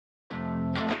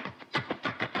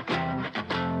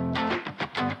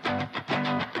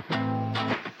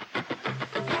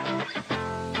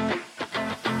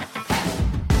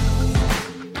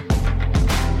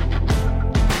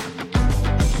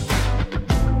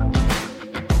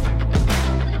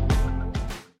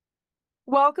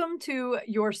Welcome to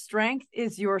Your Strength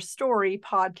is Your Story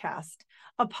podcast,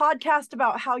 a podcast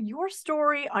about how your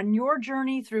story on your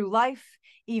journey through life,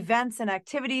 events, and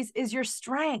activities is your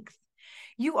strength.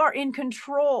 You are in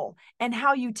control, and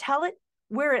how you tell it,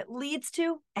 where it leads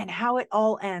to, and how it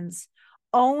all ends.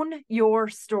 Own your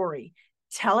story.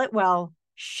 Tell it well,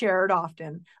 share it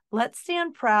often. Let's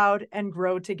stand proud and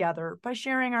grow together by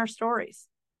sharing our stories.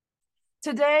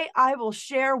 Today, I will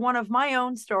share one of my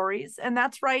own stories. And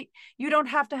that's right, you don't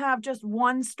have to have just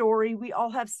one story. We all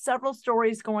have several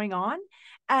stories going on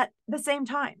at the same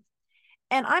time.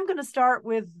 And I'm going to start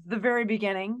with the very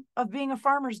beginning of being a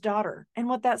farmer's daughter and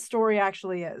what that story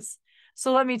actually is.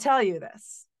 So let me tell you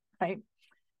this, right?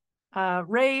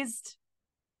 Raised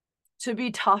to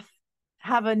be tough,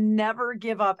 have a never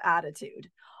give up attitude,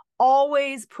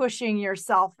 always pushing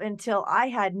yourself until I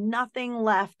had nothing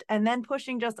left and then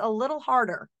pushing just a little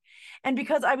harder. And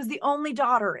because I was the only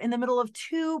daughter in the middle of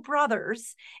two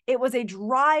brothers, it was a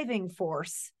driving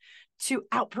force to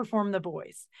outperform the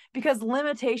boys, because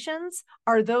limitations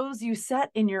are those you set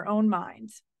in your own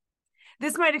mind.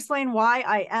 This might explain why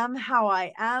I am how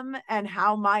I am and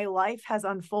how my life has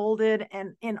unfolded,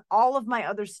 and in all of my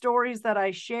other stories that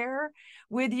I share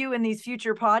with you in these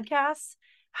future podcasts,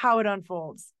 how it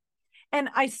unfolds. And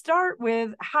I start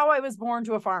with how I was born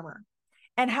to a farmer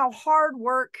and how hard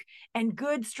work and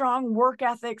good, strong work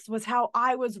ethics was how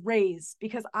I was raised,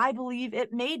 because I believe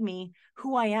it made me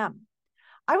who I am.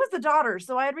 I was the daughter,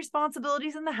 so I had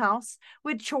responsibilities in the house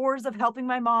with chores of helping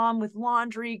my mom with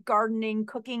laundry, gardening,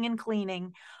 cooking, and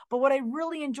cleaning. But what I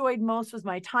really enjoyed most was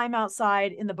my time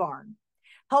outside in the barn,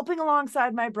 helping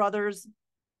alongside my brothers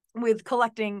with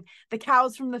collecting the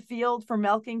cows from the field for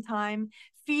milking time,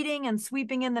 feeding and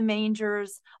sweeping in the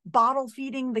mangers, bottle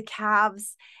feeding the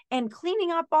calves, and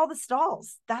cleaning up all the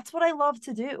stalls. That's what I love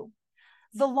to do.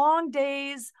 The long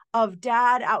days of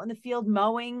dad out in the field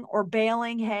mowing or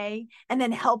baling hay, and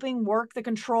then helping work the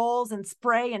controls and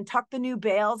spray and tuck the new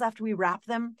bales after we wrap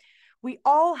them. We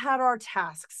all had our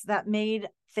tasks that made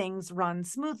things run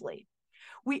smoothly.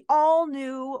 We all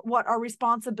knew what our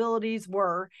responsibilities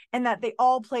were and that they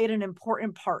all played an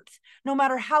important part, no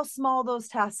matter how small those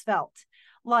tasks felt.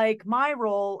 Like my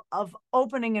role of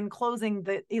opening and closing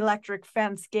the electric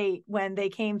fence gate when they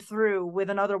came through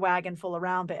with another wagon full of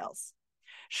round bales.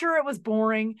 Sure, it was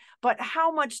boring, but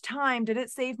how much time did it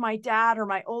save my dad or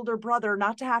my older brother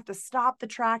not to have to stop the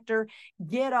tractor,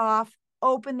 get off,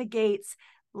 open the gates,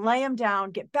 lay them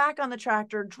down, get back on the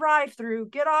tractor, drive through,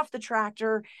 get off the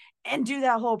tractor, and do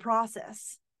that whole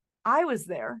process? I was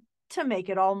there to make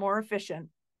it all more efficient.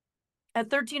 At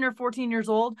 13 or 14 years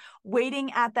old,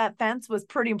 waiting at that fence was a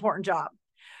pretty important job.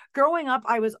 Growing up,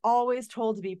 I was always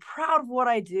told to be proud of what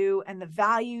I do and the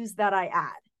values that I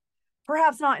add.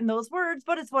 Perhaps not in those words,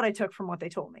 but it's what I took from what they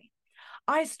told me.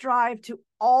 I strive to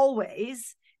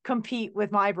always compete with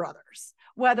my brothers,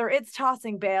 whether it's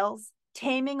tossing bales,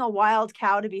 taming a wild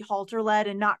cow to be halter led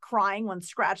and not crying when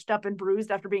scratched up and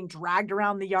bruised after being dragged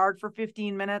around the yard for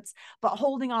 15 minutes, but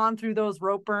holding on through those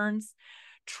rope burns,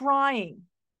 trying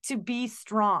to be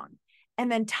strong,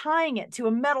 and then tying it to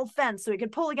a metal fence so he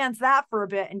could pull against that for a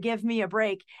bit and give me a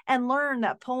break, and learn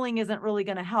that pulling isn't really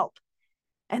going to help.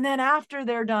 And then after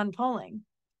they're done pulling,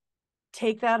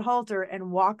 take that halter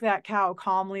and walk that cow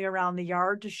calmly around the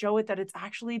yard to show it that it's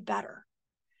actually better.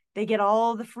 They get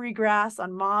all the free grass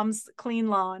on mom's clean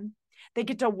lawn. They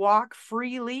get to walk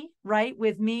freely, right,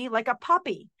 with me like a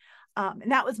puppy.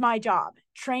 And that was my job,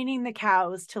 training the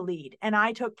cows to lead. And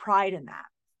I took pride in that.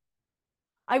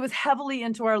 I was heavily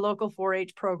into our local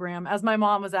 4-H program, as my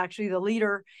mom was actually the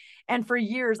leader. And for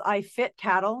years, I fit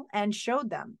cattle and showed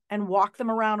them and walked them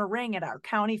around a ring at our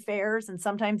county fairs, and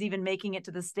sometimes even making it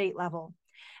to the state level.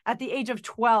 At the age of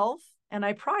 12, and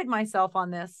I pride myself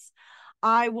on this,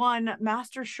 I won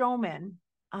Master Showman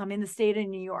in the state of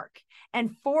New York,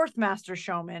 and fourth Master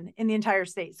Showman in the entire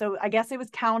state. So I guess it was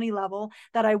county level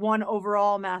that I won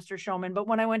overall Master Showman. But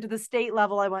when I went to the state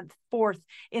level, I went fourth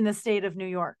in the state of New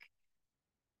York.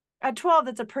 At 12,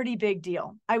 that's a pretty big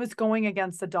deal. I was going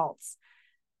against adults.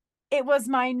 It was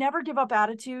my never give up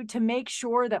attitude to make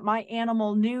sure that my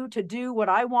animal knew to do what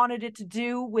I wanted it to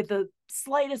do with the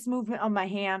slightest movement of my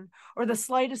hand or the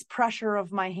slightest pressure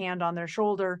of my hand on their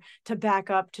shoulder, to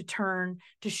back up, to turn,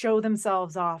 to show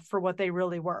themselves off for what they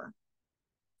really were.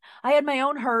 I had my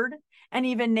own herd and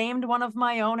even named one of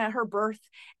my own at her birth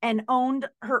and owned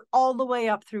her all the way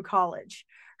up through college.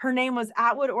 Her name was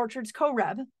Atwood Orchards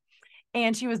Co-Reb,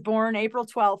 and she was born April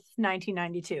 12th,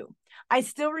 1992. I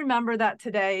still remember that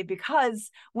today,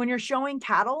 because when you're showing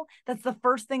cattle, that's the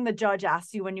first thing the judge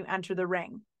asks you when you enter the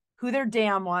ring: who their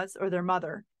dam was, or their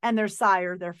mother, and their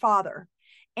sire, their father.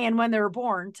 and when they were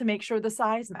born to make sure the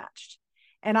size matched.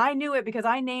 And I knew it because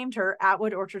I named her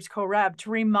Atwood Orchards Coreb to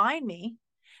remind me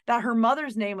that her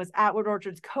mother's name was Atwood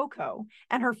Orchards Coco,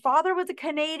 and her father was a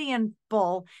Canadian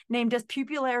bull named Des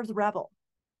Pupilaire's Rebel.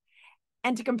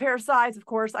 And to compare size, of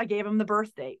course, I gave him the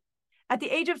birth date. At the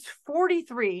age of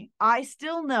 43, I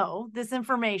still know this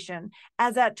information,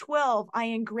 as at 12, I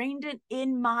ingrained it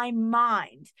in my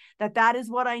mind that that is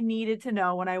what I needed to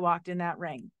know when I walked in that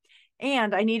ring.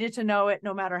 And I needed to know it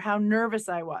no matter how nervous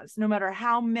I was, no matter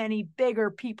how many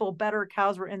bigger people, better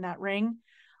cows were in that ring.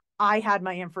 I had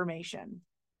my information.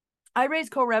 I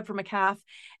raised Coreb from a calf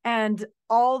and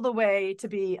all the way to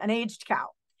be an aged cow.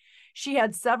 She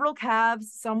had several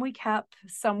calves, some we kept,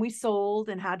 some we sold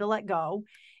and had to let go.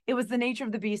 It was the nature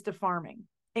of the beast of farming.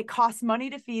 It cost money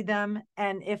to feed them,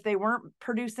 and if they weren't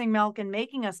producing milk and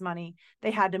making us money,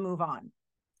 they had to move on.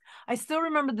 I still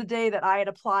remember the day that I had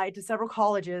applied to several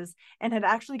colleges and had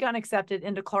actually gotten accepted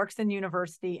into Clarkson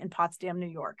University in Potsdam, New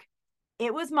York.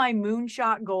 It was my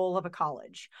moonshot goal of a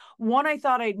college, one I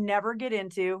thought I'd never get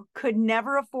into, could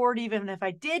never afford even if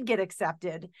I did get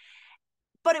accepted.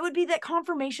 But it would be that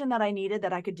confirmation that I needed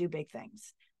that I could do big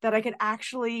things, that I could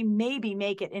actually maybe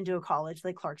make it into a college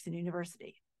like Clarkson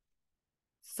University.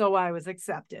 So I was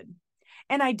accepted.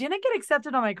 And I didn't get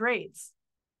accepted on my grades,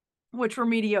 which were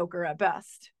mediocre at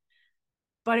best.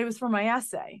 But it was for my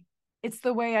essay. It's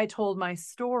the way I told my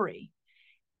story.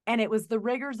 And it was the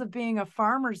rigors of being a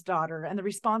farmer's daughter and the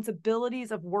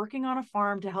responsibilities of working on a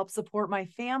farm to help support my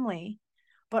family,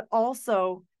 but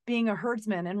also being a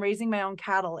herdsman and raising my own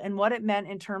cattle and what it meant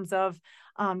in terms of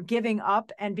giving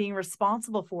up and being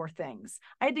responsible for things.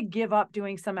 I had to give up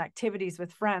doing some activities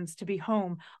with friends to be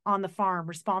home on the farm,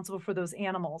 responsible for those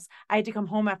animals. I had to come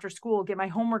home after school, get my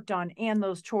homework done and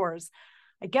those chores.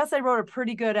 I guess I wrote a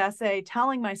pretty good essay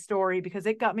telling my story because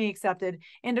it got me accepted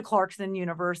into Clarkson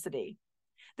University.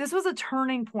 This was a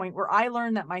turning point where I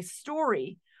learned that my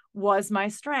story was my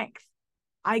strength.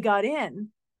 I got in,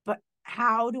 but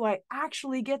how do I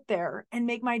actually get there and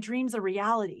make my dreams a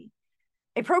reality?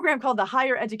 A program called the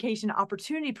Higher Education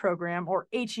Opportunity Program, or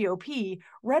HEOP,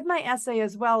 read my essay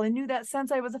as well and knew that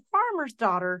since I was a farmer's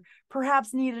daughter,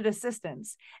 perhaps needed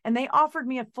assistance. And they offered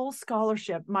me a full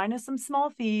scholarship minus some small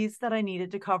fees that I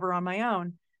needed to cover on my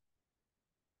own.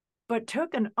 But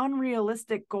took an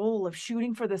unrealistic goal of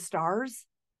shooting for the stars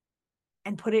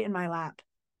and put it in my lap.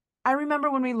 I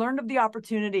remember when we learned of the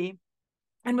opportunity,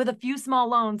 and with a few small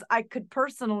loans I could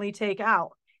personally take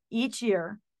out each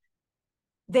year,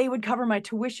 they would cover my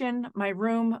tuition, my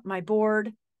room, my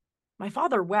board. My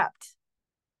father wept.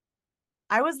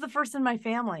 I was the first in my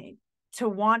family to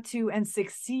want to and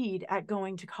succeed at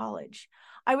going to college.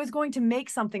 I was going to make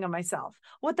something of myself.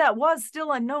 What that was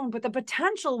still unknown, but the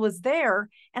potential was there,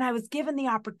 and I was given the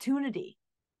opportunity.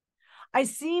 It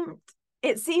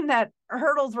seemed that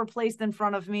hurdles were placed in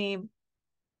front of me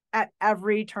at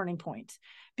every turning point,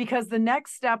 because the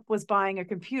next step was buying a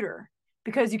computer,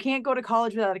 because you can't go to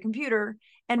college without a computer,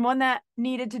 and one that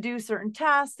needed to do certain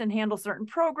tests and handle certain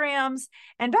programs.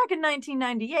 And back in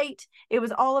 1998, it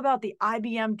was all about the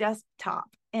IBM desktop,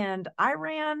 and I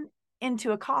ran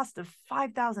into a cost of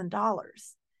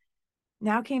 $5,000.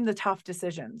 Now came the tough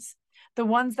decisions, the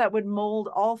ones that would mold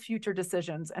all future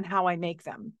decisions and how I make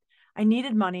them. I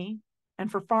needed money. And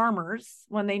for farmers,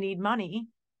 when they need money,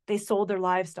 they sold their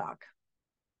livestock.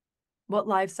 What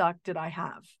livestock did I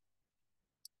have?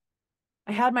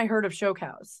 I had my herd of show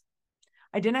cows.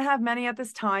 I didn't have many at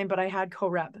this time, but I had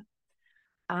Coreb.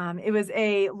 It was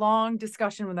a long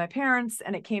discussion with my parents,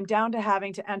 and it came down to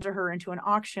having to enter her into an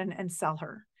auction and sell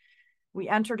her. We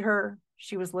entered her.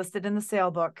 She was listed in the sale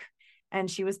book, and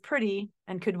she was pretty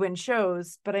and could win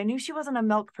shows, but I knew she wasn't a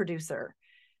milk producer.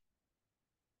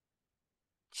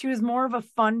 She was more of a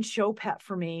fun show pet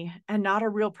for me and not a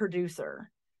real producer.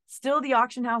 Still, the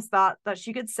auction house thought that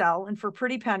she could sell, and for a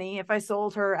pretty penny, if I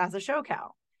sold her as a show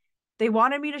cow. They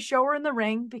wanted me to show her in the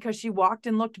ring because she walked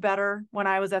and looked better when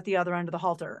I was at the other end of the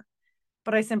halter,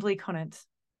 but I simply couldn't.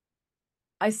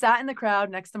 I sat in the crowd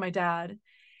next to my dad,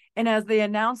 and as they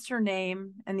announced her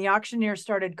name and the auctioneer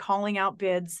started calling out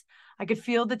bids, I could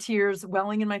feel the tears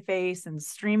welling in my face and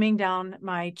streaming down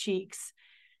my cheeks.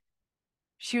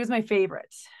 She was my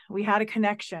favorite. We had a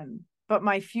connection, but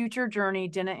my future journey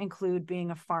didn't include being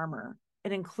a farmer.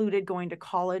 It included going to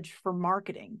college for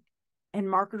marketing, and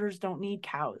marketers don't need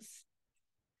cows.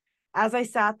 As I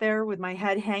sat there with my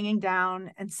head hanging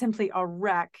down and simply a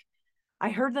wreck, I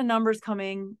heard the numbers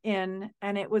coming in,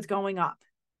 and it was going up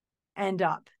and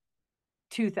up.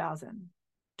 2,000,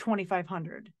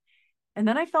 2,500. And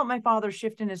then I felt my father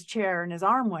shift in his chair and his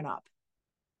arm went up.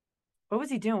 What was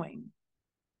he doing?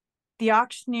 The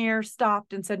auctioneer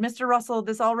stopped and said, "Mr. Russell,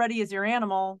 this already is your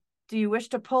animal. Do you wish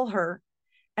to pull her?"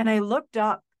 And I looked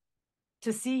up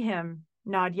to see him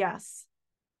nod yes.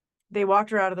 They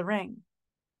walked her out of the ring.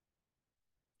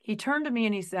 He turned to me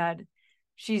and he said,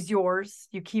 "She's yours.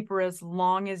 You keep her as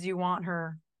long as you want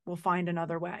her. We'll find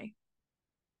another way."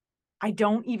 I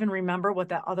don't even remember what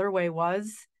that other way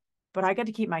was, but I got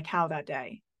to keep my cow that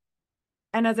day.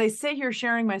 And as I sit here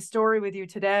sharing my story with you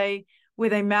today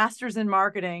with a master's in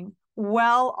marketing,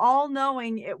 well, all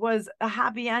knowing it was a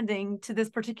happy ending to this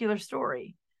particular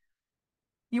story.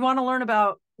 You want to learn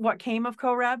about what came of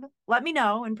CoReb? Let me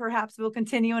know, and perhaps we'll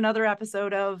continue another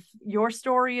episode of Your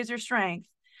Story is Your Strength.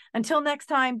 Until next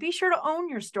time, be sure to own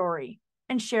your story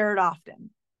and share it often.